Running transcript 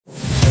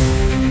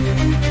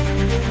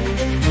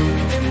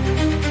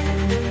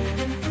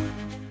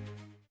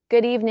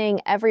Good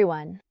evening,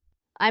 everyone.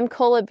 I'm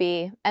Kola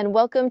B, and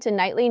welcome to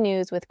Nightly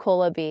News with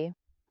Kola B.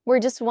 We're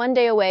just one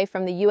day away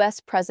from the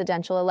U.S.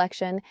 presidential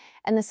election,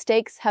 and the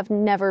stakes have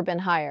never been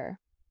higher.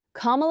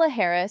 Kamala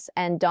Harris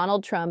and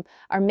Donald Trump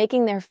are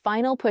making their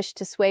final push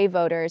to sway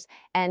voters,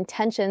 and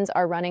tensions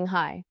are running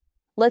high.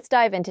 Let's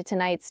dive into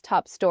tonight's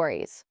top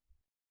stories.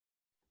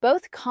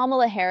 Both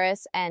Kamala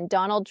Harris and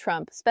Donald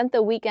Trump spent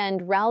the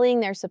weekend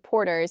rallying their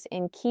supporters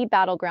in key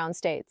battleground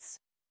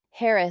states.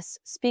 Harris,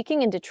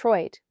 speaking in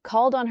Detroit,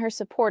 called on her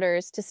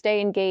supporters to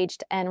stay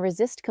engaged and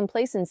resist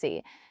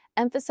complacency,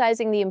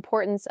 emphasizing the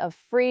importance of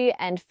free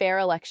and fair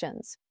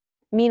elections.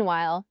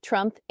 Meanwhile,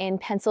 Trump, in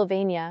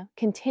Pennsylvania,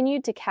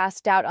 continued to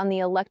cast doubt on the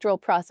electoral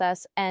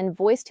process and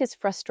voiced his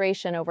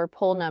frustration over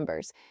poll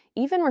numbers,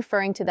 even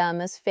referring to them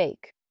as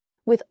fake.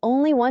 With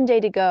only one day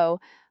to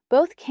go,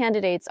 both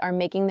candidates are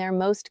making their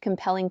most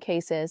compelling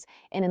cases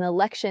in an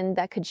election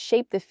that could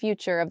shape the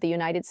future of the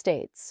United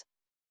States.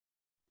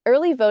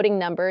 Early voting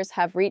numbers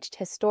have reached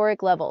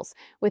historic levels,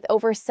 with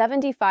over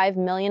 75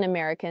 million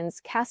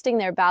Americans casting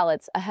their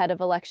ballots ahead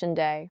of Election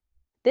Day.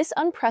 This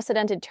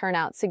unprecedented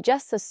turnout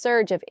suggests a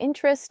surge of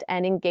interest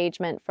and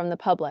engagement from the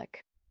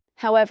public.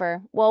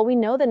 However, while we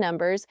know the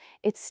numbers,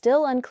 it's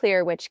still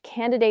unclear which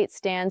candidate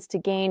stands to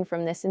gain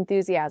from this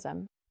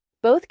enthusiasm.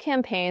 Both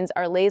campaigns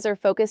are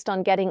laser-focused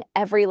on getting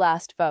every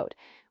last vote,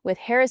 with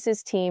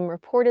Harris's team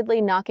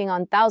reportedly knocking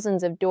on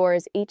thousands of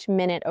doors each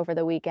minute over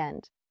the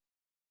weekend.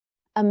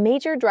 A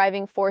major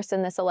driving force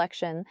in this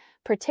election,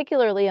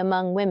 particularly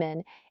among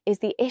women, is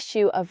the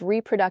issue of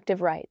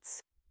reproductive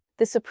rights.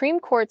 The Supreme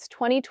Court's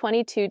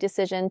 2022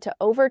 decision to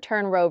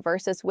overturn Roe v.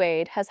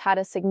 Wade has had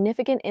a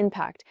significant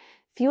impact,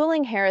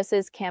 fueling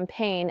Harris's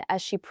campaign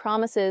as she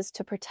promises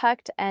to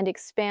protect and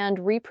expand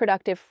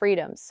reproductive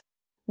freedoms.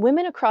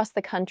 Women across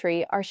the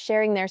country are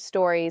sharing their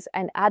stories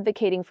and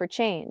advocating for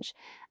change,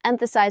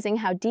 emphasizing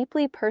how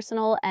deeply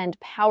personal and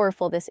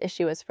powerful this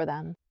issue is for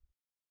them.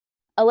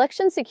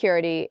 Election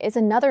security is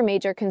another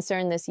major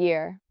concern this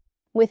year.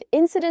 With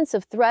incidents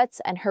of threats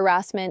and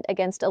harassment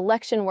against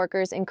election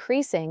workers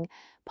increasing,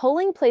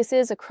 polling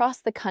places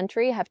across the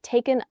country have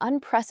taken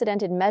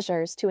unprecedented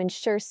measures to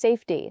ensure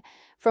safety,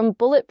 from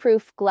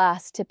bulletproof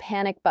glass to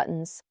panic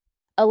buttons.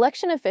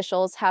 Election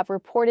officials have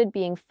reported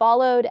being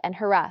followed and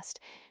harassed,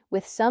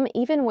 with some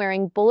even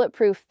wearing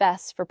bulletproof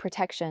vests for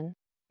protection.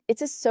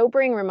 It's a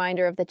sobering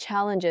reminder of the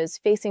challenges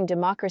facing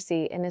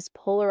democracy in this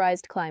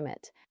polarized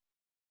climate.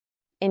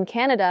 In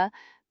Canada,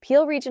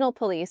 Peel Regional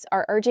Police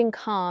are urging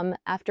calm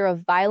after a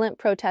violent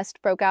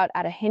protest broke out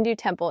at a Hindu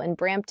temple in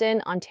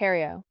Brampton,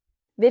 Ontario.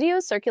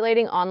 Videos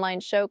circulating online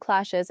show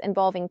clashes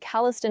involving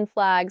Khalistan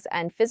flags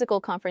and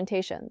physical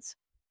confrontations.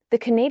 The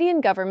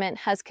Canadian government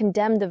has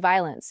condemned the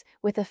violence,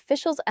 with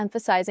officials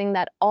emphasizing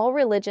that all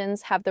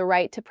religions have the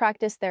right to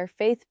practice their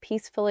faith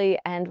peacefully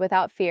and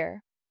without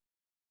fear.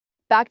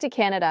 Back to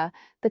Canada,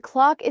 the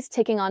clock is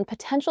ticking on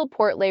potential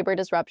port labor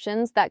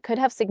disruptions that could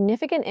have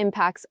significant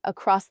impacts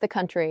across the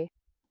country.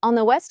 On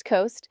the West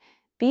Coast,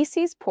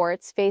 BC's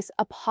ports face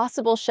a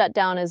possible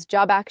shutdown as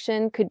job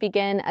action could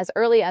begin as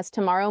early as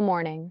tomorrow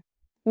morning.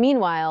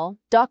 Meanwhile,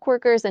 dock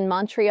workers in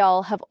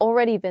Montreal have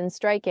already been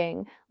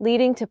striking,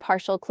 leading to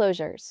partial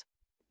closures.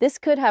 This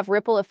could have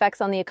ripple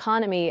effects on the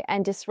economy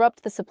and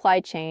disrupt the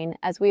supply chain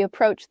as we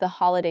approach the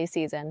holiday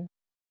season.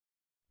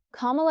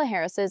 Kamala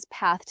Harris's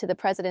path to the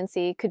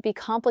presidency could be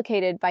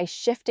complicated by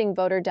shifting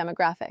voter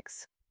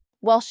demographics.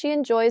 While she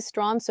enjoys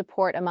strong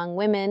support among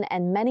women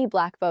and many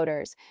Black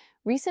voters,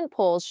 recent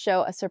polls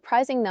show a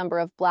surprising number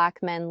of Black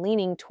men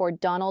leaning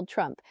toward Donald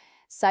Trump,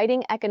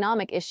 citing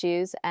economic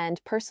issues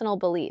and personal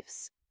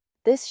beliefs.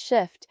 This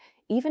shift,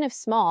 even if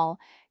small,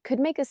 could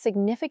make a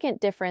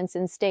significant difference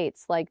in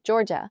states like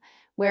Georgia,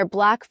 where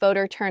Black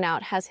voter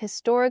turnout has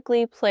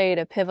historically played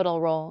a pivotal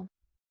role.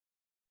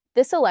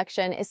 This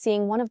election is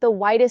seeing one of the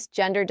widest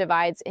gender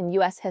divides in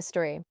U.S.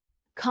 history.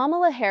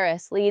 Kamala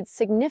Harris leads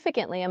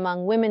significantly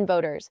among women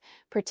voters,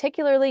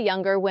 particularly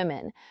younger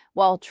women,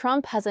 while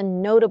Trump has a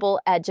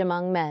notable edge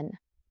among men.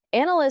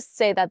 Analysts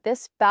say that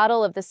this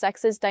battle of the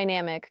sexes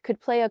dynamic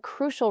could play a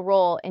crucial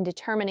role in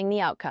determining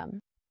the outcome.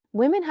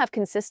 Women have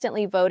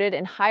consistently voted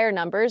in higher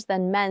numbers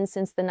than men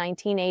since the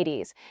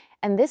 1980s,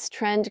 and this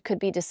trend could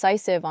be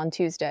decisive on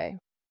Tuesday.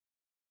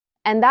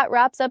 And that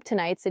wraps up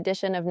tonight's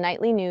edition of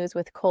Nightly News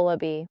with Kola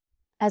B.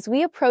 As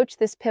we approach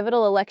this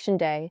pivotal election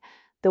day,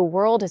 the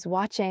world is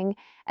watching,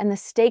 and the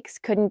stakes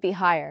couldn't be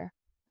higher.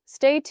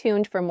 Stay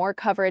tuned for more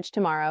coverage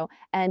tomorrow,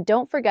 and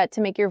don't forget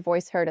to make your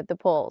voice heard at the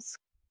polls.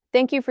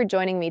 Thank you for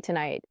joining me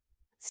tonight.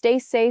 Stay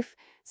safe,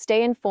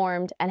 stay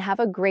informed, and have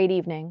a great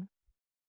evening.